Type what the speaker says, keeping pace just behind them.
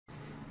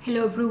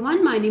Hello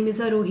everyone, my name is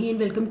Arohi and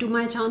welcome to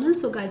my channel.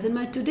 So guys, in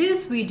my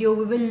today's video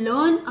we will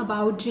learn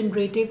about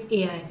generative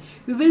AI.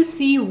 We will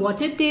see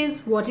what it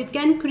is, what it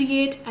can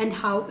create and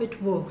how it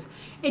works.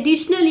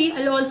 Additionally,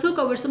 I'll also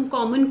cover some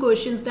common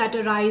questions that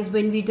arise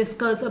when we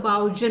discuss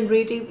about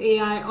generative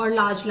AI or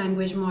large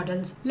language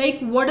models.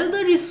 Like, what are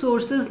the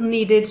resources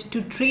needed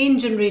to train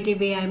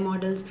generative AI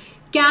models?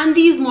 Can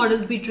these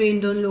models be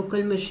trained on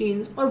local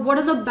machines, or what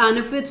are the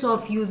benefits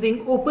of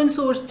using open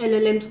source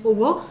LLMs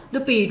over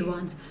the paid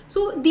ones?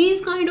 So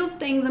these kind of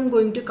things I'm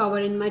going to cover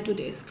in my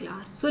today's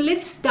class. So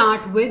let's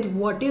start with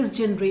what is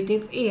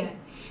generative AI.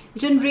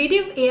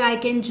 Generative AI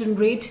can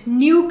generate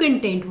new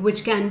content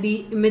which can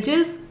be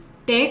images,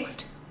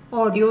 text,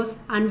 audios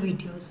and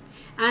videos.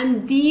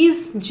 And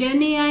these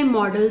Gen AI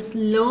models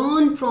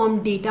learn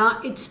from data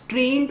it's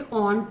trained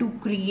on to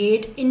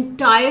create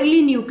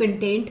entirely new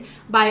content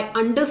by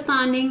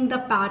understanding the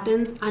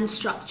patterns and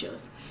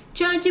structures.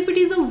 Chat GPT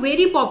is a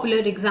very popular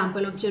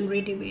example of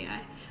generative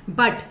AI.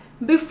 But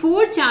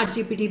before Chat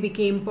GPT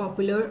became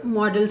popular,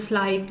 models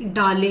like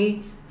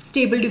DALL-E,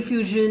 Stable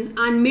Diffusion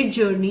and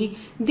Midjourney,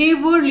 they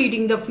were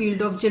leading the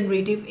field of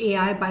generative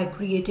AI by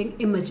creating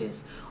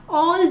images.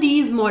 All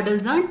these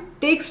models are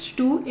text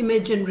to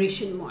image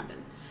generation models.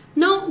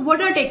 Now,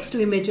 what are text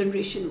to image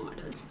generation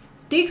models?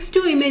 Text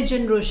to image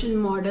generation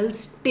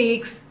models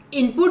takes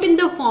input in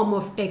the form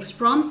of text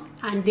prompts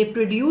and they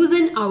produce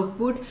an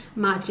output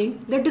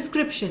matching the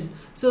description.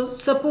 So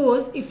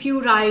suppose if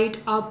you write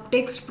a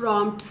text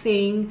prompt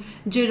saying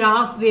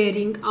giraffe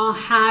wearing a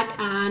hat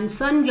and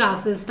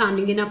sunglasses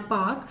standing in a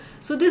park,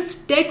 so this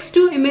text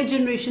to image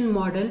generation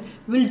model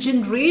will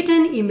generate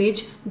an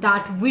image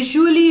that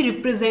visually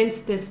represents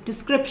this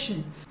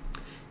description.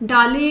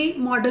 DALL-E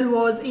model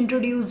was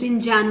introduced in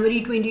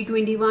January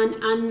 2021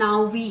 and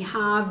now we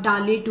have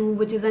DALL-E 2,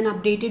 which is an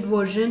updated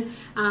version,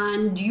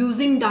 and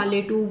using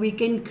DALL-E 2 we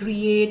can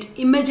create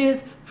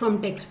images from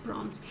text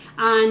prompts.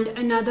 And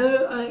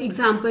another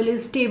example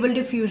is Stable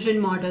Diffusion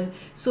model.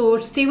 So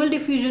Stable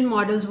Diffusion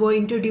models were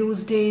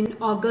introduced in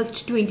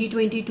August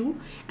 2022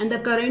 and the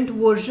current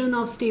version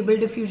of Stable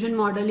Diffusion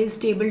model is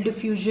Stable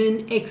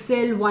Diffusion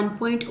XL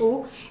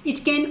 1.0.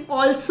 It can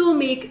also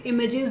make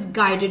images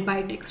guided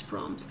by text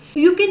prompts.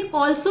 You can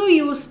also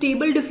use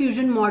Stable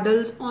Diffusion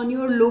models on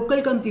your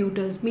local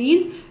computers,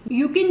 means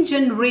you can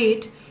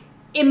generate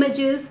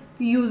images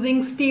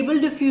using Stable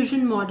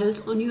Diffusion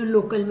models on your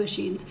local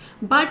machines.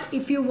 But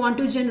if you want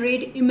to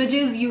generate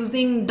images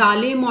using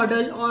DALL-E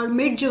model or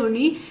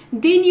Midjourney,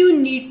 then you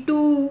need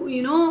to,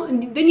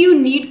 then you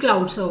need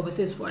cloud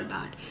services for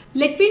that.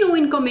 Let me know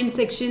in comment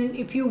section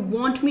if you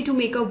want me to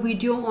make a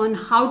video on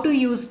how to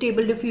use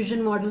Stable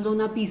Diffusion models on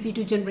a PC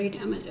to generate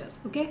images.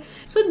 Okay,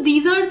 so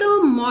these are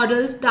the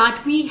models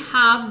that we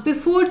have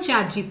before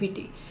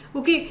ChatGPT.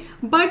 Okay,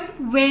 but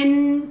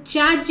when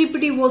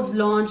ChatGPT was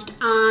launched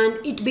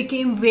and it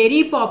became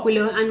very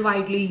popular and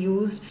widely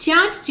used,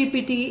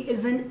 ChatGPT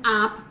is an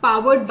app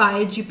powered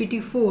by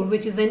GPT-4,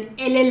 which is an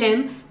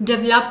LLM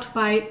developed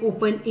by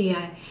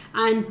OpenAI.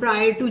 And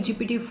prior to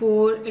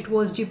GPT-4, it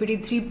was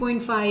GPT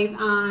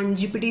 3.5 and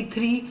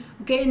GPT-3.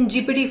 Okay, and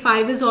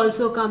GPT-5 is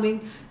also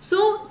coming.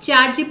 So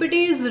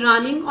ChatGPT is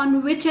running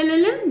on which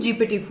LLM?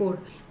 GPT-4.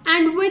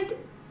 And with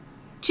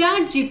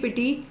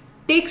ChatGPT,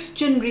 text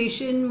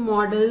generation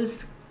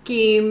models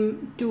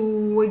came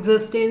to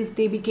existence,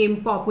 they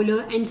became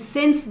popular, and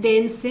since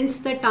then, since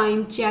the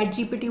time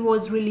ChatGPT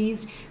was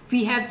released,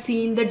 we have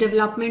seen the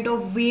development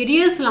of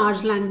various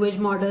large language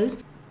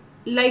models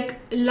like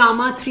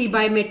Llama 3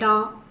 by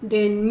Meta,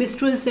 then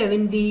Mistral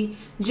 7B,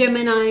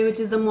 Gemini, which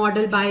is a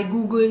model by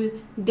Google,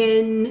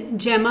 then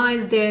Gemma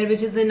is there,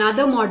 which is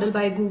another model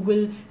by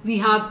Google. We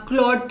have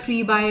Claude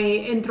 3 by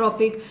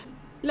Anthropic.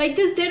 Like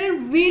this, there are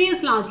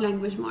various large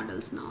language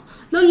models now.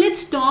 Now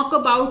let's talk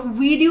about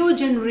video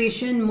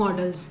generation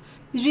models.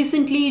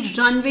 Recently,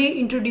 Runway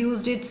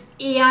introduced its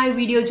AI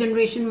video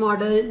generation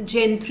model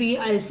Gen 3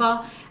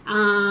 Alpha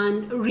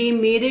and they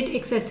made it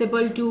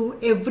accessible to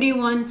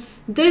everyone.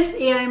 This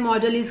AI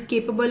model is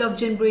capable of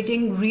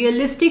generating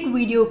realistic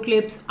video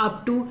clips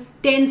up to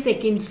 10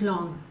 seconds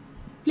long.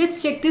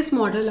 Let's check this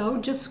model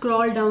out. Just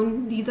scroll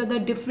down. These are the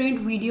different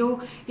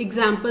video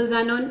examples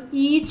and on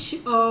each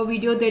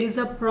video there is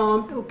a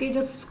prompt. Okay,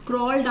 just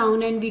scroll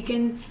down and we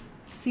can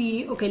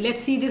see. Okay,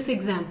 let's see this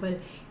example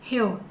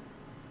here.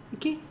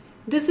 Okay,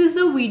 this is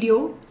the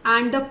video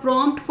and the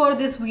prompt for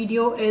this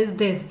video is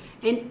this: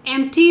 an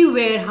empty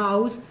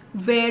warehouse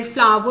where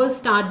flowers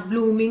start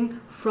blooming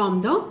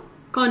from the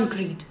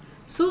concrete.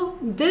 So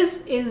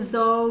this is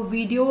the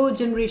video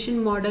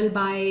generation model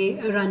by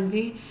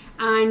Runway.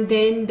 And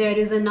then there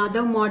is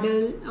another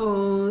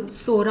model,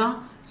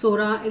 Sora.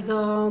 Sora is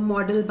a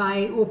model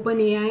by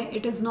OpenAI.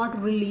 It is not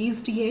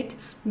released yet,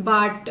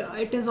 but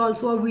it is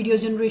also a video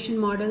generation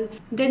model.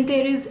 Then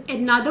there is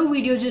another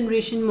video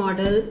generation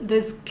model,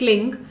 this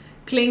Kling.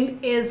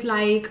 Kling is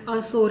like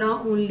a Sora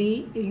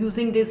only.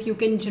 Using this, you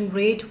can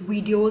generate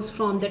videos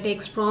from the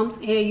text prompts.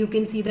 Here you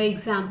can see the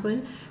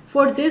example.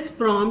 For this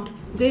prompt,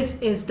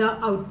 this is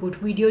the output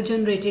video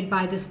generated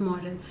by this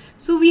model.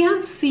 So we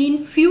have seen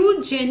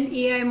few Gen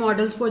AI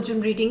models for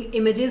generating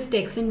images,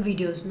 text and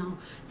videos now.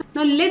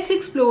 Now let's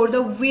explore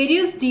the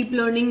various deep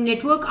learning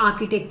network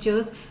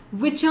architectures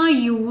which are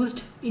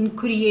used in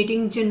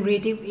creating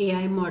generative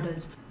AI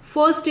models.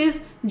 First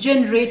is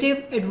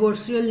generative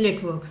adversarial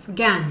networks,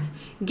 GANs.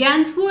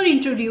 GANs were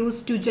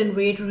introduced to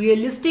generate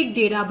realistic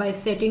data by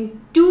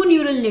setting two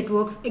neural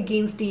networks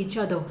against each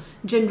other,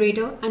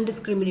 generator and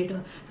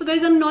discriminator. So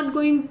guys, I'm not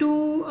going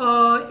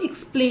to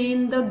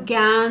explain the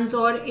GANs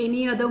or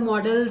any other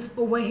models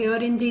over here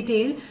in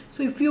detail.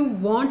 So if you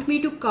want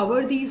me to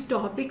cover these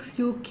topics,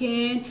 you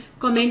can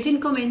comment in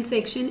comment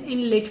section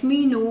and let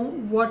me know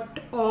what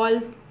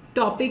all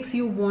topics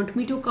you want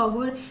me to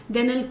cover.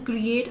 Then I'll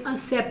create a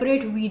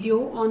separate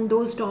video on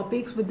those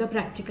topics with the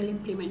practical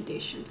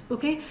implementations.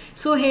 Okay,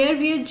 so here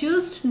we are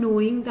just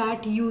knowing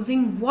that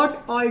using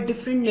what all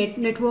different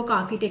network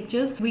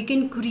architectures we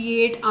can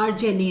create our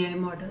Gen AI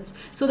models.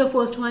 So the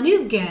first one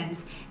is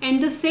GANs,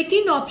 and the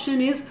second option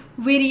is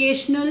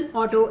variational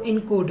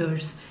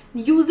autoencoders.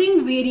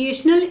 Using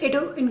variational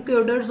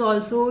autoencoders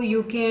also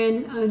you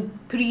can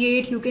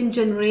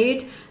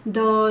generate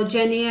the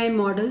Gen AI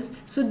models.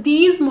 So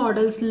these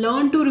models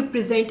learn to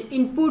represent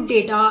input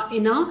data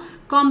in a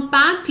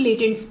compact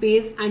latent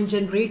space and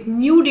generate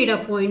new data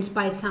points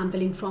by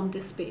sampling from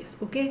this space.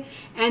 Okay,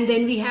 and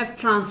then we have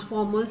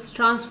transformers.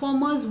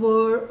 Transformers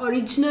were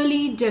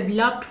originally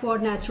developed for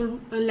natural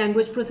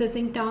language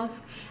processing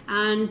tasks,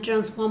 and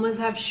transformers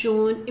have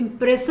shown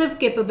impressive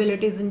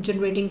capabilities in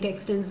generating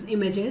text and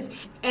images.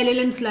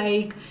 LLMs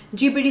like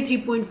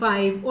GPT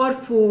 3.5 or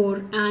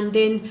 4 and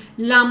then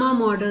Llama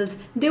models,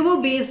 they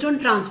were based on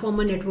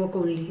transformer network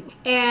only.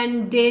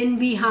 And then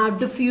we have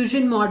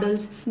diffusion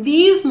models.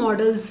 These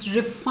models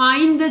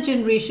refine the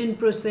generation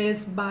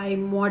process by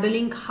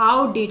modeling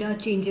how data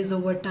changes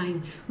over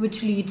time,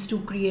 which leads to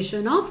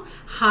creation of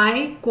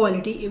high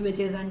quality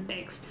images and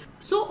text.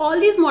 So all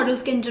these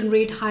models can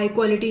generate high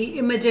quality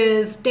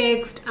images,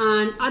 text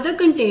and other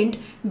content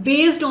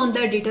based on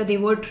the data they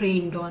were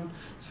trained on.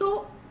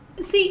 So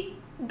see,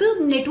 the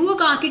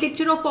network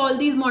architecture of all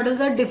these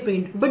models are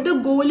different, but the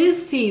goal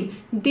is same.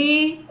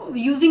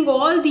 Using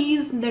all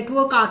these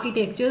network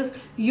architectures,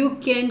 you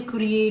can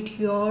create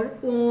your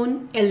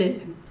own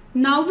LLM.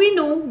 Now we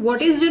know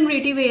what is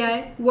generative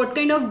AI, what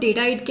kind of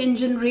data it can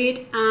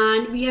generate,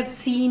 and we have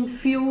seen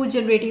few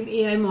generative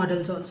AI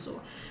models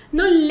also.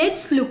 Now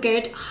let's look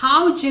at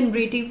how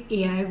generative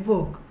AI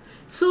work.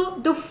 So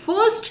the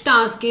first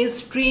task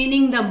is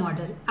training the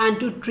model, and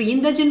to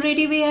train the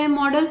generative AI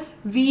model,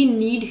 we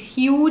need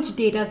huge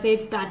data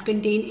sets that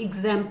contain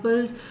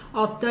examples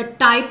of the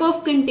type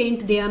of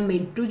content they are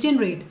meant to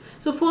generate.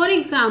 So for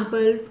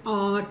example,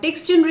 a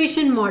text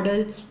generation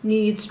model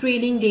needs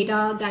training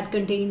data that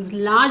contains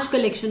large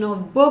collection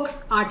of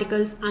books,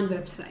 articles and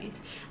websites.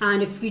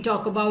 And if we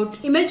talk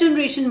about image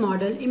generation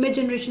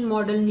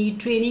model need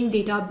training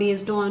data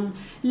based on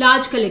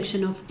large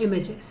collection of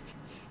images.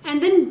 And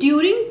then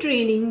during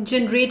training,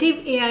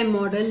 generative AI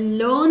model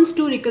learns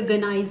to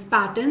recognize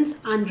patterns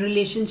and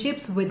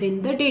relationships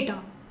within the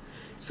data.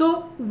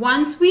 So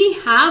once we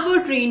have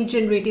a trained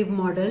generative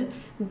model,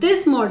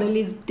 this model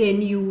is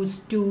then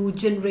used to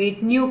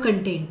generate new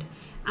content.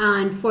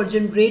 And for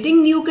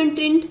generating new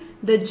content,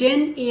 the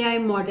Gen AI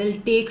model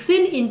takes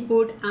in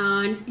input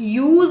and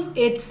use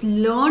its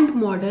learned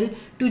model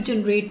to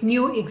generate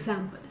new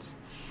examples.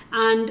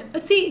 And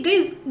see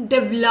guys,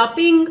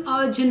 developing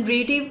a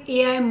generative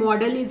AI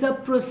model is a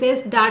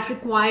process that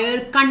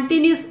requires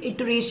continuous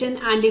iteration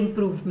and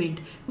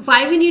improvement.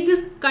 Why we need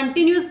this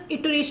continuous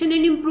iteration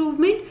and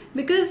improvement?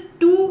 Because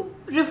to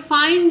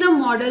refine the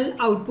model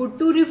output,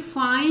 to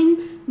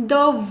refine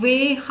the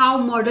way how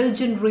model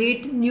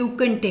generate new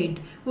content.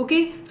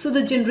 Okay, so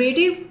the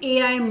generative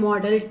AI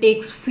model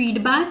takes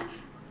feedback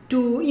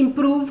to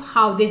improve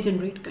how they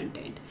generate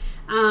content.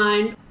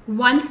 And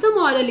once the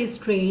model is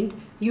trained,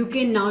 you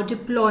can now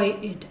deploy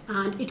it,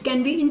 and it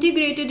can be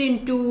integrated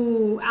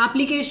into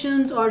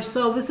applications or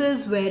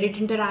services where it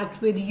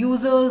interacts with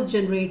users,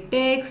 generate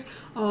text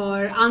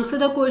or answer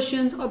the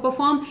questions or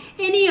perform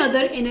any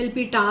other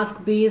NLP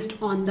task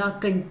based on the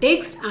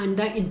context and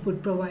the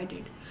input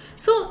provided.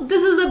 So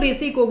this is the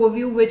basic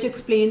overview which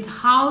explains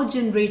how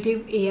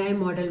generative AI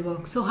model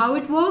works. So how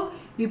it works?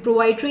 We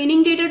provide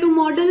training data to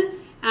model,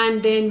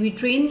 and then we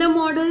train the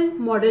model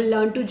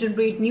learn to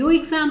generate new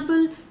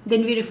example,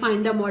 then we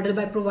refine the model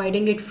by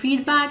providing it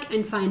feedback,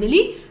 and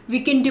finally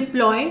we can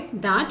deploy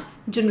that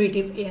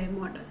generative AI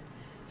model.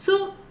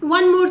 So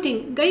one more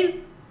thing guys,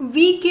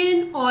 we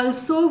can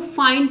also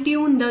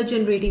fine-tune the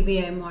generative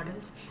AI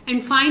models,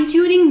 and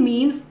fine-tuning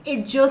means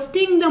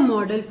adjusting the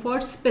model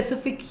for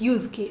specific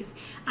use case.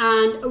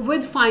 And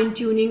with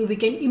fine-tuning, we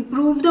can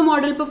improve the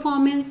model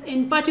performance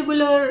in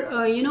particular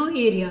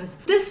areas.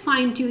 This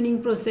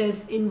fine-tuning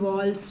process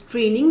involves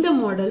training the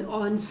model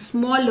on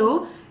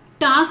smaller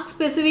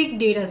task-specific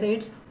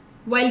datasets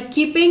while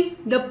keeping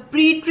the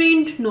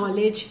pre-trained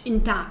knowledge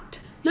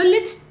intact. Now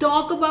let's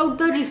talk about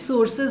the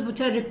resources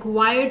which are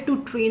required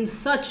to train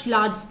such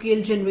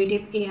large-scale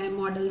generative AI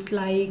models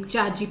like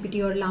Chat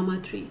GPT or Llama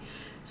 3.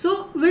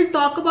 So we'll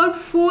talk about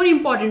four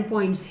important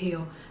points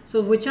here.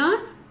 So which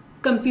are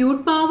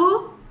compute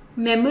power,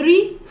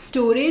 memory,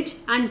 storage,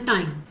 and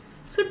time.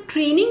 So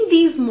training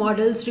these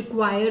models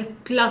require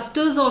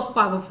clusters of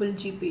powerful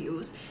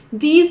GPUs.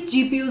 These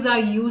GPUs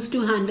are used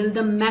to handle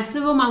the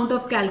massive amount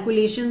of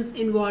calculations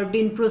involved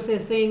in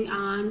processing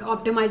and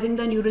optimizing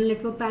the neural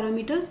network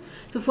parameters.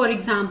 So for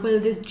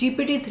example, this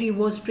GPT-3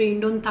 was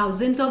trained on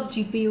thousands of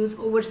GPUs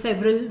over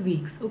several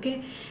weeks,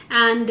 okay?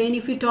 And then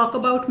if we talk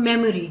about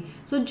memory,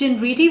 so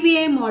generative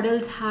AI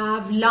models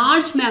have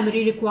large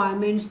memory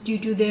requirements due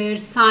to their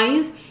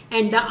size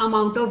and the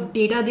amount of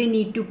data they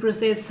need to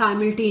process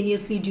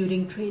simultaneously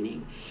during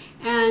training.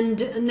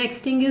 And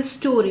next thing is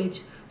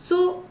storage.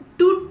 So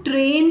to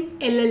train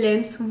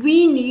LLMs,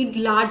 we need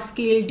large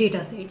scale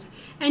data sets.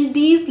 And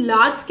these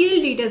large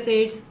scale data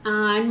sets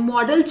and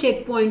model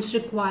checkpoints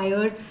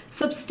require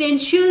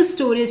substantial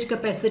storage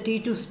capacity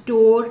to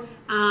store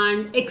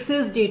and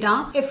access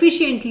data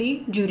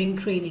efficiently during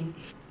training.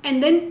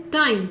 And then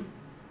time.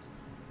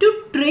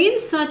 To train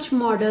such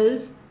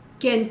models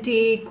can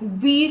take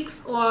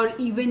weeks or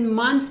even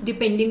months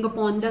depending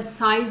upon the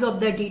size of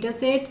the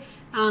dataset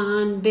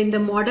and then the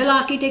model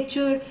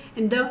architecture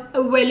and the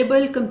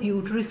available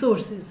compute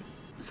resources.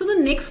 So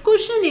the next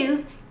question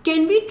is,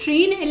 can we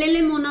train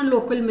LLM on our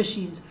local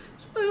machines?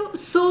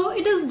 So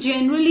it is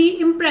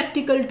generally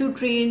impractical to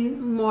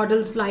train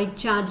models like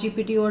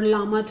ChatGPT or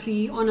Llama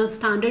 3 on a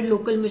standard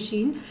local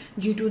machine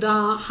due to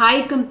the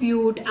high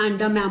compute and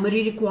the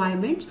memory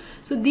requirements.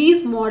 So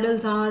these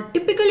models are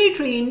typically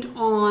trained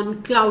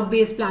on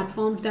cloud-based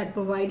platforms that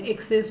provide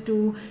access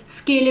to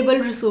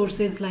scalable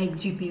resources like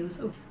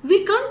GPUs.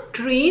 We can't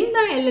train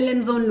the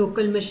LLMs on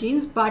local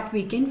machines, but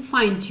we can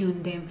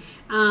fine-tune them.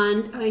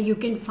 And you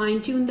can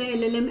fine-tune the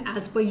LLM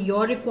as per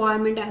your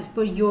requirement, as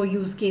per your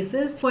use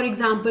cases. For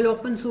example,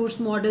 open source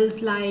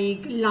models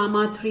like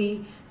Llama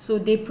 3, so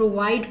they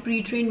provide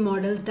pre-trained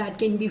models that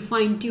can be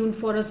fine-tuned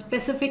for a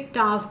specific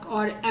task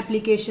or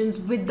applications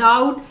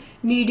without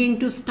needing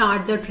to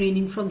start the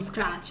training from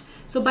scratch.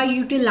 So by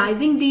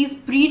utilizing these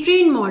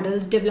pre-trained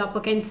models, developer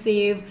can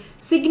save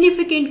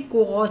significant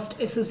cost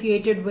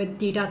associated with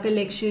data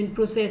collection,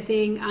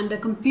 processing, and the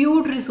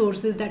compute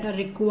resources that are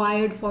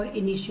required for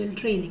initial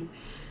training.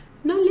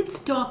 Now let's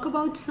talk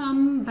about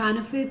some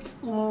benefits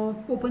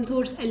of open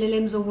source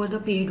LLMs over the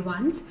paid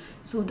ones.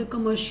 So the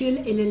commercial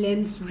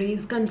LLMs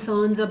raise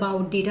concerns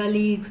about data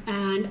leaks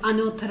and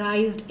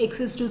unauthorized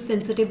access to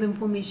sensitive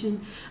information.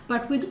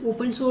 But with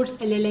open source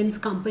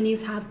LLMs,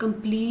 companies have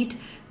complete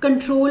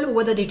control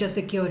over the data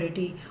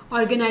security.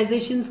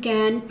 Organizations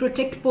can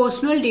protect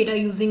personal data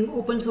using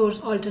open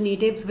source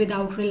alternatives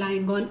without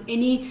relying on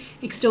any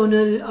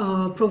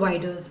external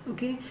providers.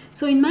 Okay,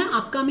 so in my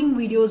upcoming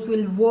videos,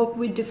 we'll work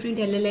with different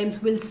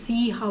LLMs. We'll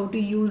see how to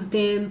use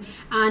them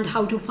and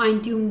how to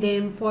fine-tune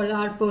them for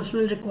our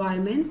personal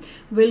requirements.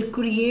 We'll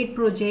create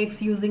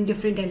projects using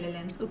different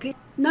LLMs. Okay,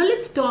 now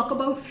let's talk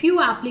about few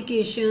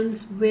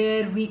applications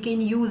where we can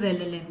use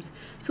LLMs.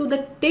 So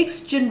the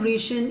text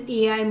generation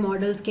AI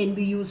models can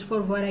be used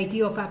for a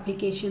variety of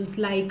applications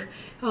like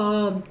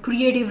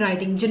creative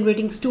writing,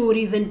 generating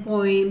stories and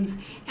poems,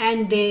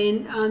 and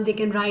then they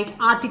can write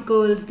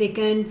articles, they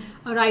can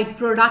write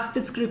product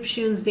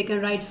descriptions, they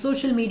can write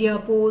social media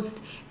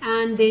posts,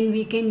 and then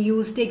we can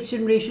use text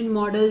generation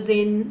models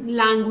in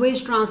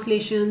language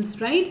translations,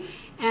 right?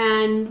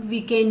 And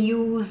we can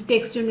use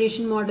text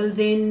generation models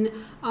in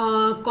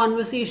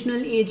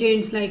conversational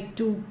agents, like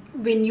to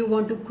when you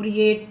want to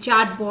create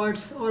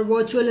chatbots or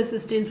virtual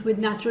assistants with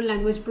natural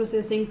language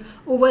processing.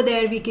 Over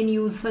there we can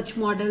use such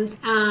models.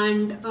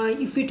 And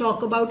if we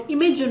talk about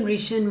image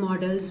generation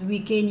models, we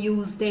can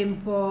use them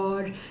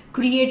for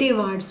creative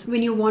arts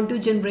when you want to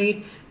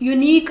generate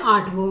unique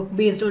artwork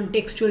based on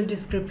textual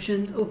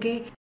descriptions.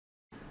 Okay,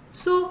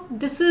 so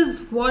this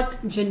is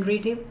what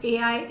generative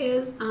AI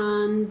is,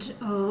 and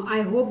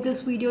I hope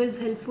this video is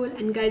helpful.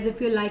 And guys,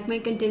 if you like my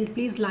content,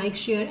 please like,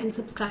 share and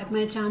subscribe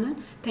my channel.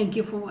 Thank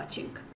you for watching.